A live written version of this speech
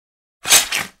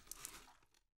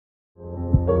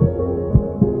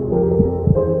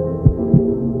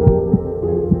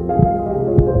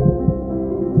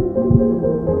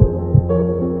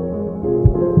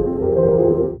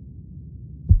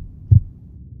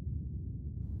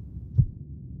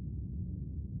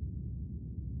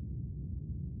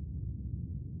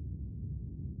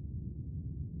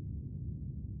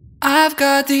I've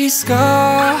got these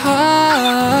scars.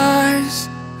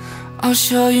 I'll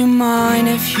show you mine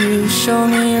if you show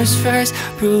me yours first.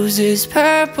 Bruises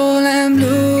purple and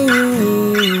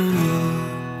blue.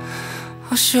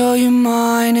 I'll show you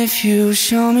mine if you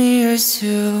show me yours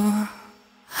too.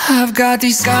 I've got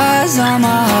these scars on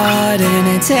my heart and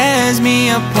it tears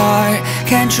me apart.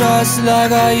 Can't trust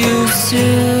like I used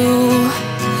to.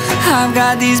 I've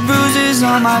got these bruises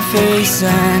on my face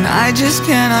and I just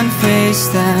can't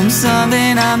unface them.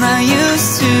 Something I'm not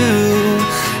used to.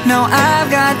 No, I've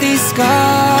got these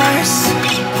scars.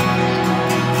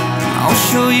 I'll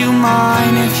show you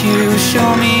mine if you show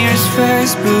me yours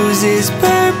first. Bruises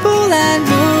purple and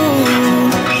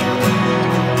blue.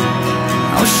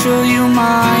 I'll show you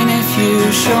mine if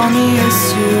you show me yours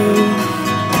too.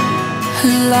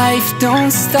 Life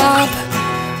don't stop,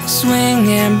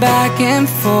 swinging back and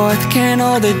forth. Can't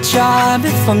hold a job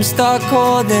if I'm stuck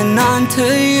holding on to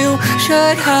you.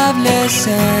 Should have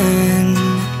listened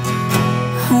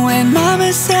when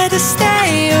mama said to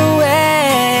stay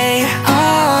away.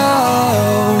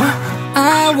 Oh,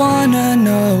 I wanna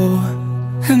know,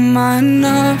 am I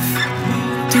enough?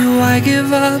 Do I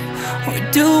give up or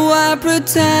do I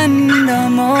pretend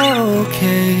I'm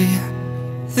okay?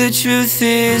 The truth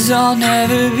is I'll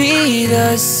never be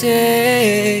the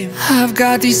same. I've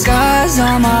got these scars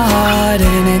on my heart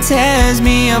and it tears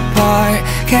me apart.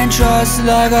 Can't trust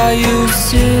like I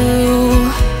used to.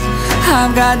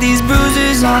 I've got these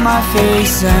bruises on my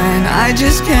face and I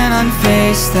just can't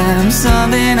unface them.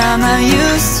 Something I'm not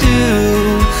used to.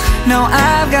 No,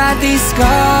 I've got these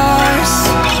scars.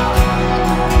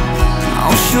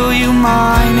 I'll show you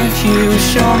mine if you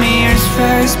show me yours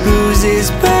first.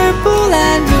 Bruises purple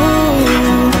and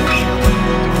blue.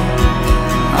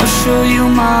 I'll show you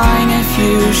mine if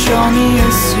you show me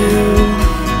yours too.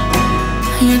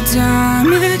 You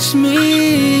damaged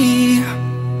me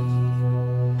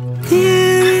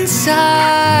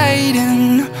inside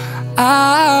and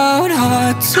out.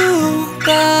 Hard to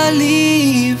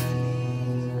believe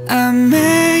I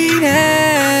made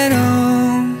it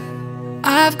home.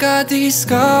 I've got these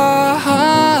scars.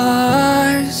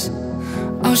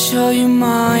 I'll show you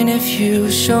mine if you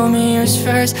show me yours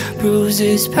first.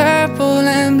 Bruises purple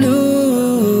and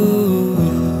blue.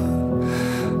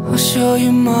 I'll show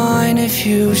you mine if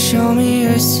you show me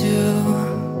yours too.